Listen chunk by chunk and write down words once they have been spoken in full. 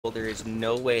Well, there is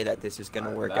no way that this is gonna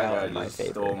work out in my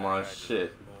favor. Stole my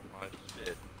shit.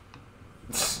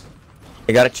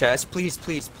 I got a chest. Please,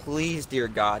 please, please, dear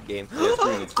God, game. Yeah, it's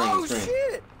green, it's green, Oh it's green.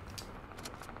 shit!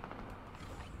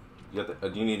 You got the,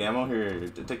 do you need ammo? Here,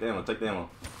 take the ammo, take the ammo.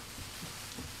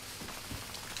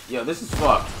 Yo, this is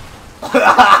fucked.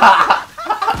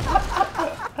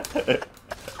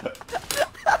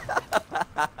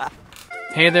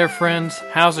 Hey there friends,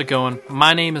 how's it going?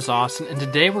 My name is Austin, and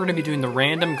today we're going to be doing the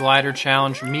Random Glider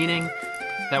Challenge, meaning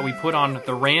that we put on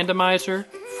the randomizer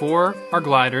for our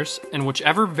gliders, and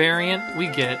whichever variant we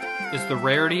get is the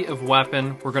rarity of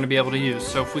weapon we're going to be able to use.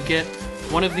 So if we get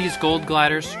one of these gold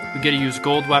gliders, we get to use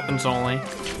gold weapons only,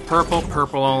 purple,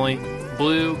 purple only,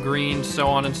 blue, green, so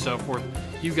on and so forth.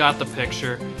 You got the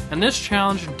picture. And this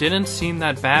challenge didn't seem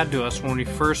that bad to us when we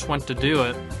first went to do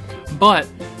it, but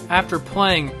after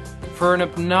playing for an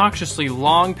obnoxiously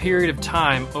long period of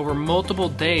time over multiple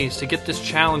days to get this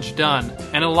challenge done,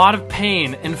 and a lot of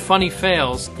pain and funny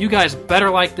fails, you guys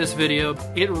better like this video.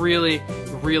 It really,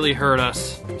 really hurt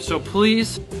us. So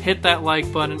please hit that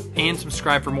like button and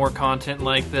subscribe for more content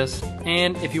like this.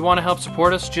 And if you want to help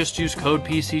support us, just use code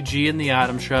PCG in the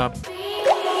item shop.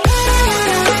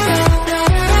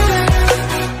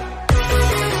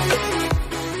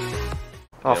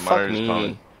 Oh, fuck me.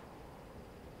 Common.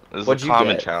 This is What'd a you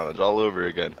common get? challenge all over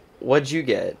again. What'd you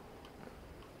get?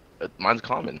 Mine's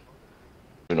common.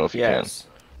 You know if you Yes.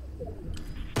 can.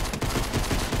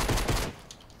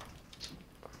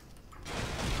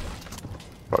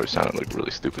 Probably sounded like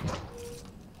really stupid.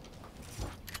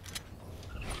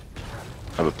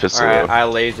 I have a pistol. Alright, I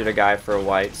lasered a guy for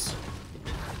whites.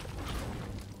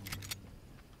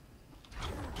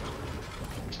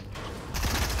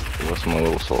 What's my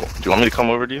little soul? Do you want me to come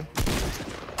over to you?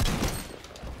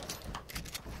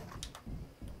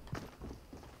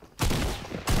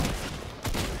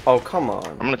 Oh, come on.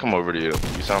 I'm gonna come over to you.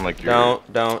 You sound like you're.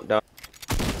 Don't. No.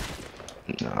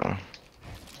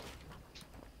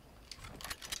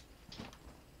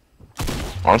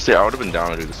 Honestly, I would have been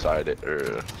down to do the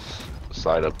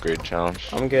side upgrade challenge.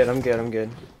 I'm good.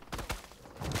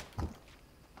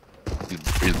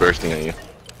 He's bursting at you.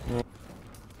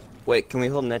 Wait, can we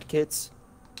hold medkits?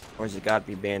 Or has it gotta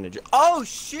be bandage? Oh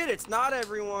shit, it's not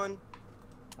everyone!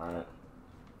 Alright.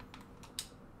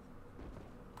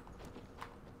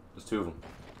 There's two of them.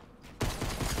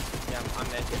 Yeah, I'm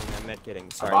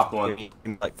medkitting. Sorry. popped one. Give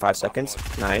me like 5 seconds.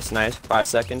 Nice. 5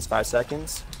 seconds.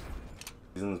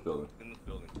 He's in this building.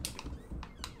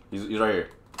 He's right here.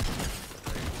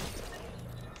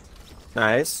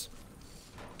 Nice.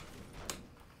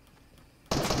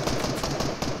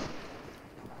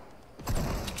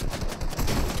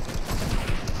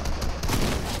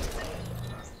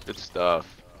 Good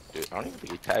stuff. Dude, I don't even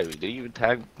think he tagged me. Did he even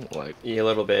tag me? Like, Yeah, a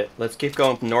little bit. Let's keep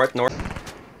going north.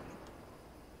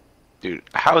 dude,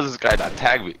 how is this guy not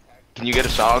tag me? Can you get a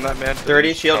shot on that man? 30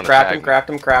 He's shield, trying to cracked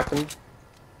tag him.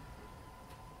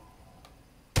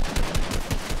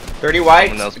 30 white.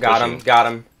 Someone else Got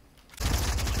pushing. him.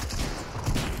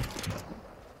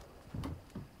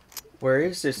 Where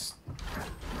is this?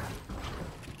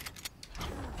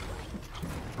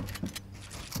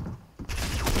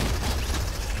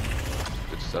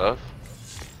 Good stuff.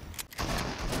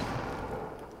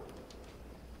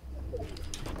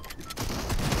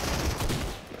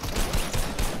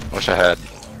 Wish I had.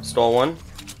 Stole one.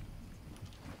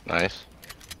 Nice.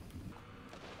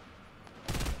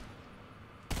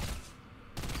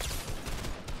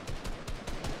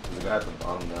 There's a guy at the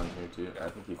bottom down here too. I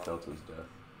think he fell to his death.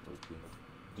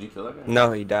 Did you kill that guy?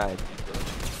 No, he died.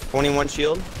 21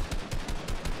 shield.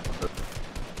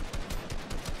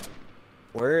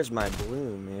 Where is my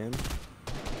blue, man?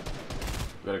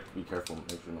 You gotta be careful, make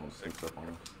sure no one sneaks up on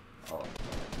him. Oh.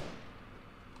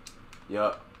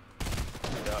 Yup.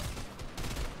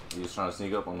 He's just trying to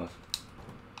sneak up on us.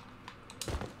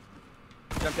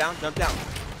 Jump down.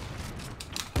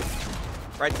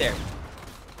 Right there.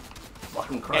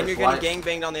 Fucking Christ. And you're getting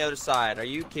gangbanged on the other side. Are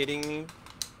you kidding me?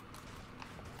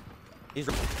 He's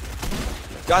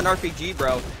got an RPG,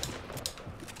 bro.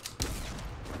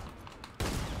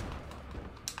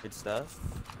 Good stuff.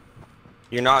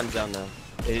 You're not in zone though.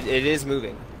 It is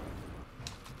moving.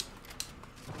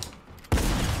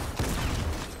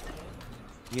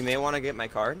 You may want to get my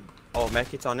card. Oh,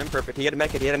 medkit's on him. Perfect. He had a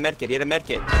medkit.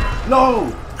 No!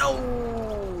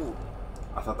 No!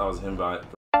 I thought that was him, but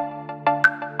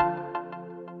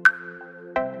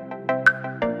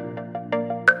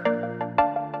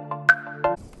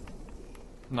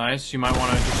Nice, you might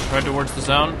want to just head towards the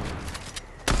zone.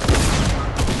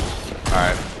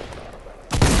 Alright.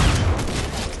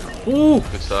 Ooh!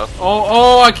 Good stuff.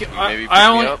 Oh, Maybe pick I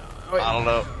me only... up? wait. I don't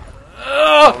know.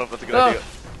 I don't know if that's a good idea.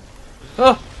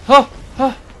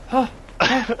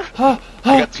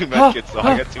 I got 2 medkits, though.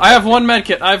 I have 1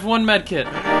 medkit. I have 1 medkit.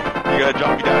 You gotta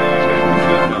drop me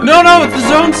down. No, no, the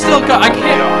zone's still I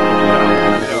can't.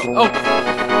 Oh.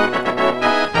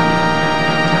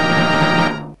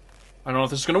 I don't know if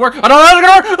this is gonna work. I don't know if it's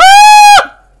gonna work.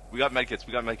 Ah! We got medkits.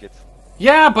 We got medkits.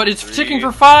 Yeah, but it's ticking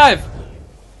for 5.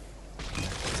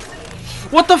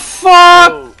 What the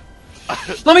fuck? Oh.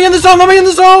 Let me in the zone. Let me in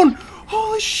the zone.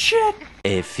 Holy shit.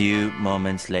 A few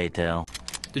moments later.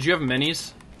 Did you have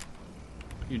minis?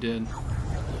 You did.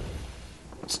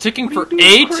 It's ticking for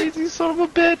 8? Crazy son of a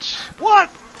bitch! What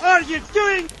are you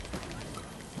doing?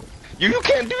 You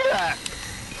can't do that!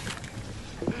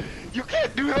 You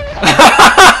can't do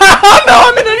that! No,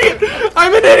 I'm an idiot!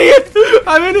 I'm an idiot!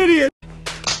 I'm an idiot!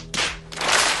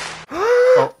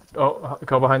 Oh,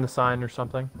 go behind the sign or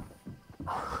something.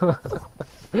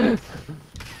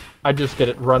 I just get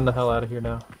it. Run the hell out of here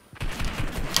now.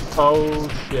 Oh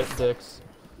shit, dicks.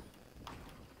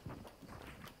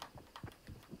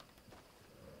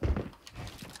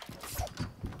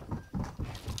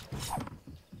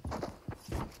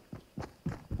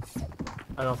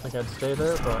 I don't think I'd stay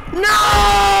there, but... No!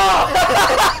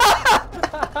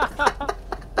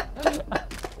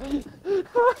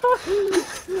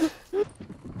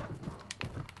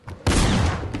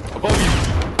 Above you!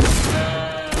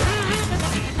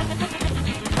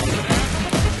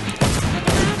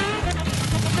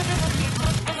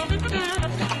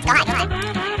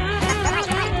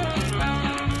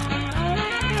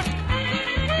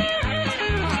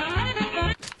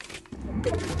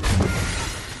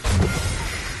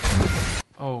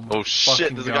 Oh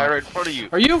shit, there's a guy right in front of you.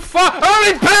 Are you how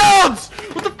many pounds?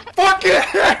 What the fuck?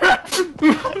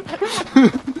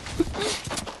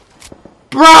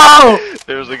 Bro!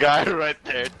 There's a guy right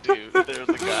there, dude. There's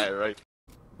a guy right.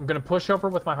 I'm gonna push over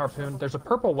with my harpoon. There's a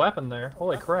purple weapon there.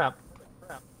 Holy crap.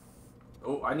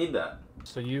 Oh, I need that.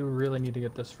 So you really need to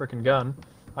get this freaking gun.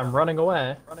 I'm running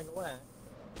away.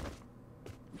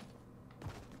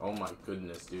 Oh my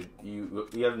goodness, dude. You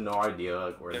have no idea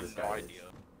like where this guy is.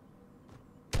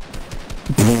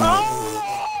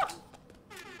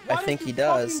 I think he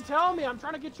does. Tell me, I'm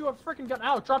trying to get you a freaking gun.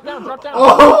 Ow, drop down, so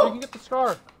Oh! you can get the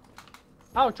scar.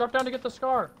 Ow, drop down to get the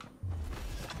scar.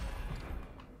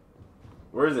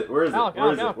 Where is it? Where is it? Alec,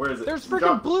 Where is Alec. it? Where is it? There's freaking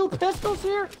Drop. blue pistols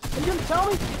here? And you're gonna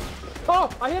tell me? Oh,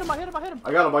 I hit him. I got him.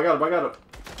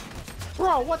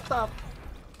 Bro, what the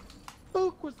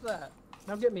fuck was that?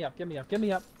 Now get me up.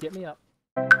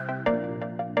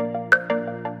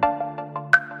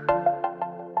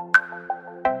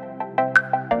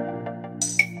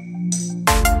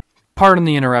 Pardon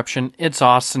the interruption, it's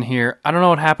Austin here. I don't know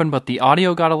what happened, but the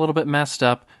audio got a little bit messed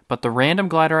up, but the random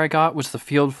glider I got was the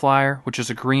Field Flyer, which is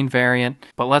a green variant.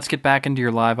 But let's get back into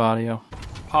your live audio.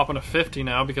 Popping a 50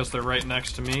 now because they're right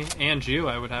next to me, and you,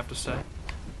 I would have to say.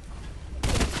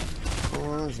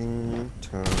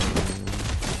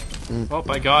 Oh,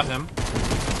 I got him.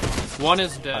 One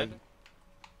is dead.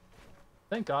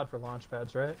 Thank God for launch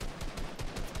pads, right?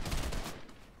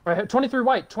 Alright, 23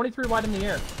 white in the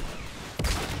air.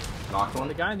 Knocked one.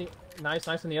 The guy in the nice,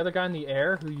 and the other guy in the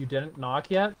air who you didn't knock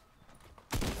yet.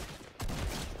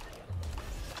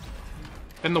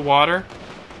 In the water,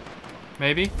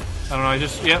 maybe. I don't know.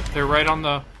 Yep, they're right on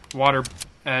the water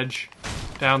edge,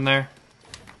 down there.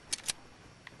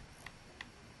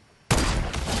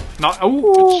 Not.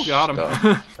 Oh, got him.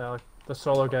 Alec, the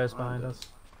solo guy's behind us.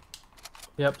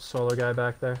 Yep, solo guy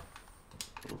back there.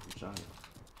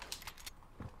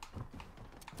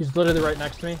 He's literally right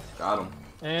next to me. Got him.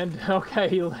 And, okay,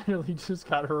 he literally just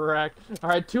got wrecked.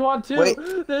 Alright, 2 on 2! Wait.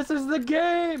 This is the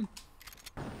game!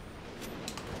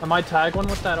 Am I tag one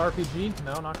with that RPG?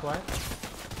 No, not quite.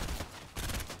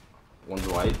 One's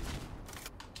white.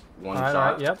 One Alright,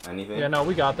 shot. alright, yep. Anything? Yeah, no,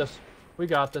 we got this. We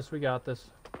got this.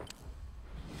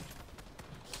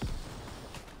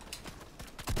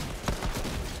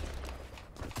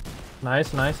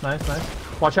 Nice.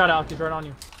 Watch out, Alec, he's right on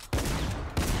you.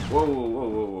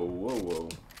 Whoa.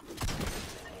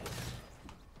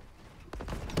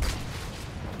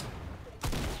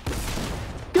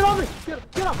 Get off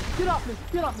me!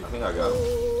 Get off me! I think I got him.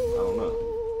 I don't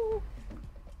know.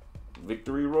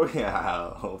 Victory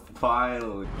Royale.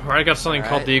 Finally. Alright, I got something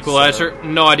called Alright, the Equalizer. so-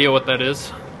 No idea what that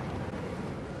is.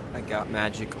 I got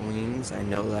magic wings. I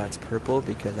know that's purple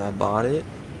because I bought it.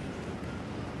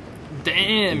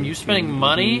 Damn, you spending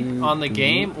money on the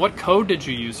game? What code did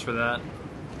you use for that?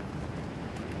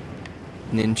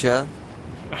 Ninja.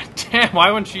 Damn,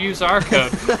 why wouldn't you use our code?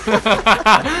 Because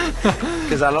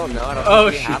I don't know. I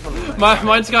don't think we have them.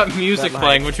 Mine's got music But, like-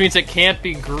 playing, which means it can't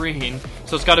be green.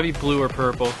 So it's got to be blue or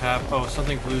purple. Oh,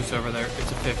 something blue's over there.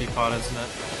 It's a 50 pot, isn't it?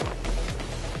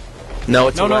 No,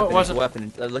 it's No, a no, weapon. it wasn't. It's a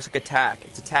weapon. It looks like attack.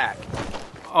 It's attack.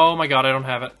 Oh my god, I don't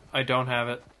have it. I don't have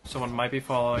it. Someone might be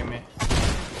following me.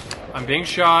 I'm being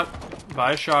shot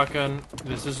by a shotgun.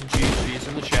 This is GG's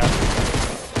in the chat.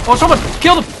 Oh, someone!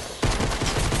 Killed him!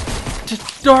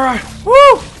 Just, alright. Woo!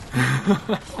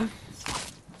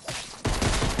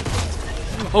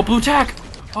 Oh, blue tack!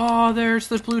 Oh, there's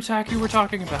the blue tack you were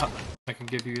talking about. I can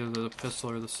give you the pistol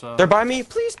or the sub. They're by me.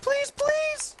 Please, please,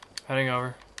 please. Heading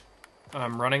over.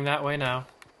 I'm running that way now.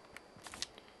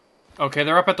 Okay,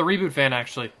 they're up at the reboot van,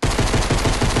 actually.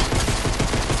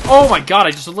 Oh my god,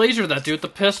 I just lasered that dude with the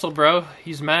pistol, bro.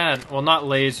 He's mad. Well, not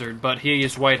lasered, but he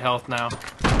is white health now.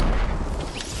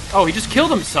 Oh, he just killed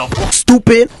himself.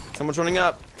 Stupid. Someone's running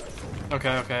up. Okay,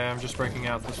 I'm just breaking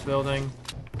out this building.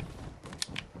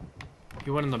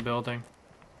 He went in the building.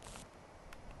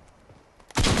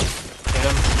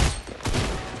 Hit him.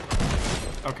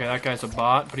 Okay, that guy's a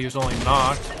bot, but he was only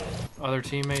knocked. Other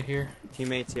teammate here.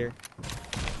 Teammates here.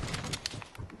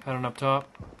 Heading up top.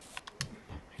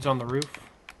 He's on the roof.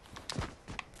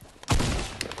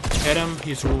 Hit him.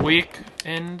 He's weak.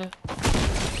 And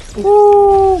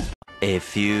A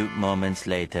few moments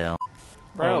later.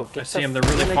 Bro, I see him. They're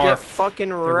really gonna far. get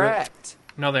fucking wrecked.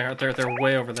 No, they aren't. They're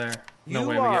way over there. No You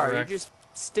way we get are. You're wrecked. just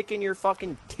sticking your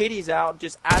fucking titties out,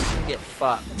 just asking to get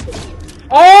fucked.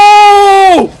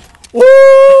 Oh! Woo!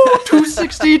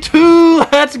 262.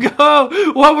 Let's go.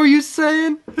 What were you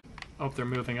saying? Oh, they're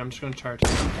moving. I'm just gonna charge.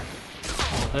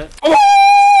 Hit.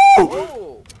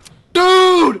 Oh!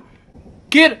 Dude!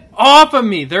 Get off of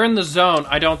me! They're in the zone.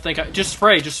 I don't think I... Just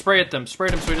spray at them. Spray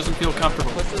at him so he doesn't feel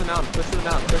comfortable. Push to the mountain, push to the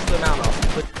mountain, push to the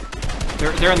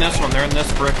mountain. They're in this one. They're in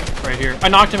this brick right here. I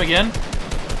knocked him again.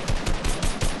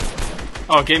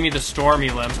 Oh, it gave me the stormy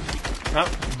limb. Oh,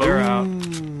 they're out.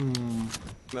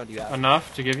 What do you have?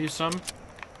 Enough to give you some?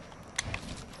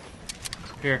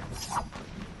 Here.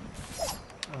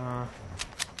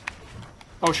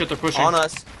 Oh shit, they're pushing. On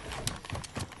us.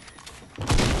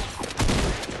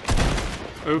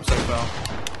 Oops, I fell.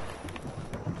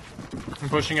 I'm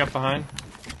pushing up behind.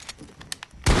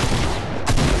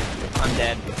 I'm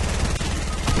dead.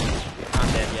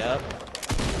 I'm dead, yep.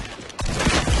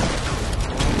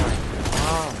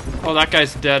 Oh, that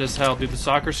guy's dead as hell, dude. The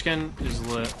soccer skin is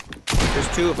lit. There's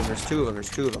two of them, there's two of them, there's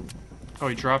two of them. Oh,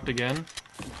 he dropped again?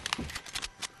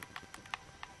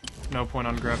 No point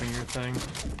on grabbing your thing.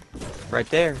 Right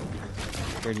there.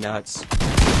 You're nuts.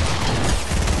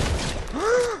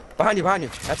 Behind you, behind you.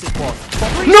 That's his ball.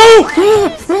 No!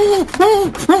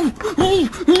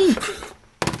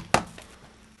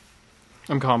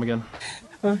 I'm calm again.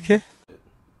 Okay.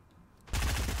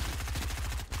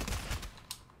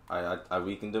 I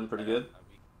weakened him pretty good.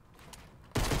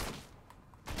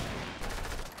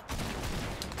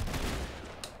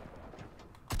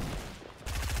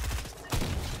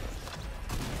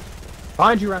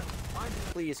 Behind you, Ren.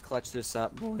 Please clutch this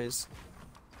up, boys.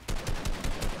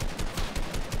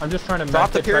 I'm just trying to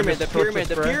drop the pyramid, the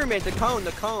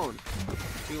cone.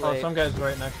 Too late. Oh, some guy's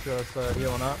right next to us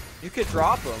healing up. You could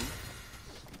drop him.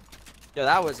 Yeah,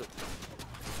 that was...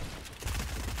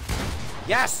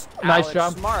 Yes! Nice Alex,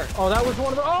 job. Smart. Oh, that was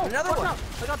one of the... Oh! Another one.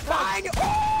 I got Behind you.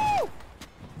 Oh!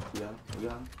 We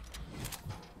got him.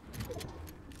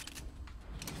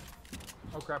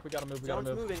 Oh crap, we gotta move, Zone's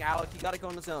moving, Alec. You gotta go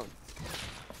in the zone.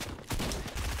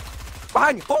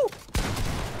 Behind you! Oh!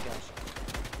 Gosh.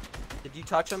 Did you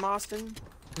touch him, Austin?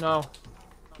 No.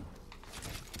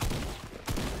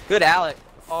 Good, Alec.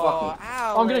 Oh,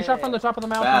 Alec. Oh, I'm getting shot from the top of the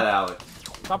mountain. Bad Alec.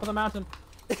 Top of the mountain.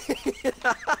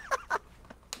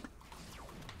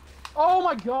 Oh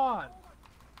my god!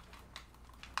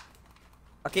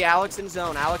 Okay, Alex in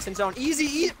zone. Alex in zone. Easy,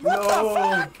 easy. What the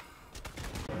fuck?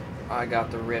 I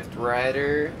got the Rift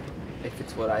Rider. If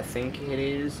it's what I think it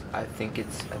is, I think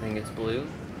it's blue.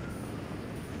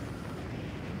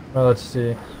 Well, let's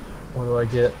see. What do I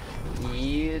get?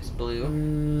 Yeah, it's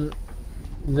blue.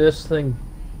 This thing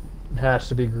has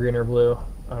to be green or blue.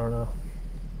 I don't know.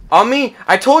 On me!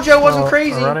 I told you I wasn't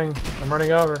crazy. I'm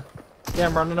running over. Yeah,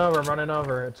 I'm running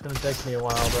over. It's gonna take me a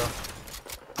while, bro.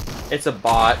 It's a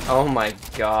bot. Oh my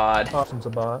god. Austin's a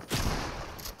bot.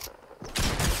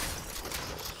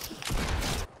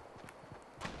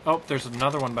 Oh, there's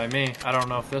another one by me. I don't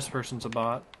know if this person's a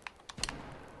bot.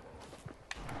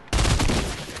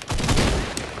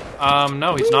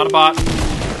 No, he's not a bot.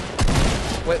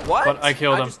 Wait, what? But I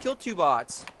killed him. I just killed two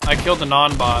bots. I killed the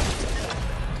non-bot.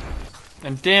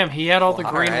 And damn, he had all the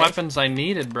Well, green alright. weapons I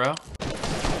needed, bro.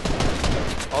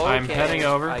 Okay. I'm heading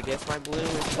over. I guess my blue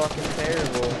is fucking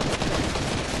terrible.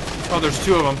 Oh, there's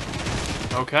two of them.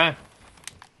 Okay.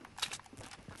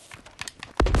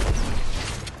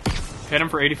 Hit him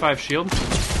for 85 shield.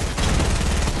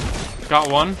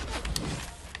 Got one.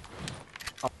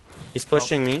 He's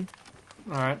pushing me.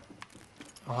 Alright.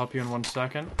 I'll help you in 1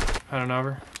 second. Heading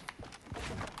over.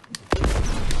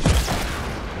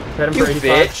 Hit him You for 85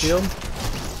 bitch. shield.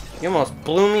 You almost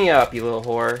blew me up, you little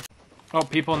whore. Oh,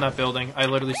 people in that building. I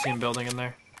literally see them building in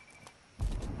there.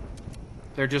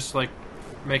 They're just, like,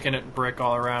 making it brick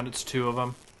all around. It's 2 of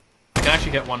them. I can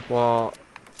actually hit one. Well,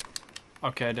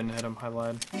 Okay, I didn't hit him. I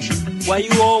lied. Why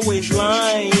you always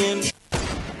lying? Hit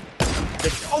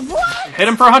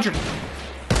him for 100!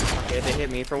 okay, they hit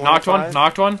me for one. Knocked one.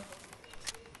 Knocked one.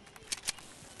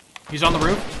 He's on the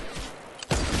roof.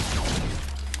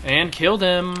 And killed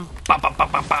him. Bop, bop,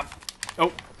 bop, bop, bop.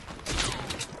 Oh.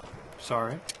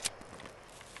 Sorry.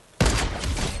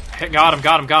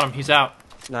 Got him. He's out.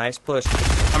 Nice push.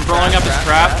 I'm blowing up his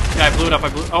trap. Yeah, I blew it up.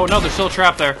 Oh no, there's still a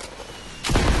trap there.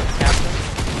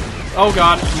 Oh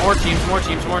god, more teams.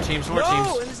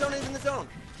 No, in the zone, in the zone.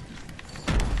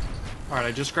 Alright,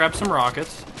 I just grabbed some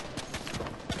rockets.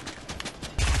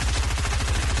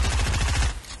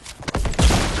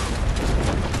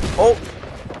 Oh,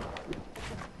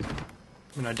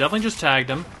 I mean, I definitely just tagged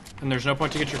him, and there's no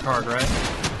point to get your card, right?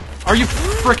 Are you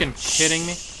freaking kidding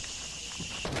me?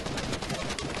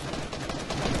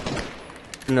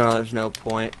 No, there's no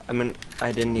point. I mean,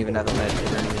 I didn't even have a med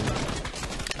kit or anything.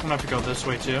 I'm gonna have to go this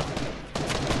way too.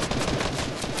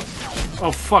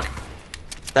 Oh fuck.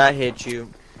 That hit you.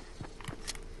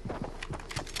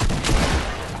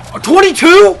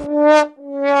 22?!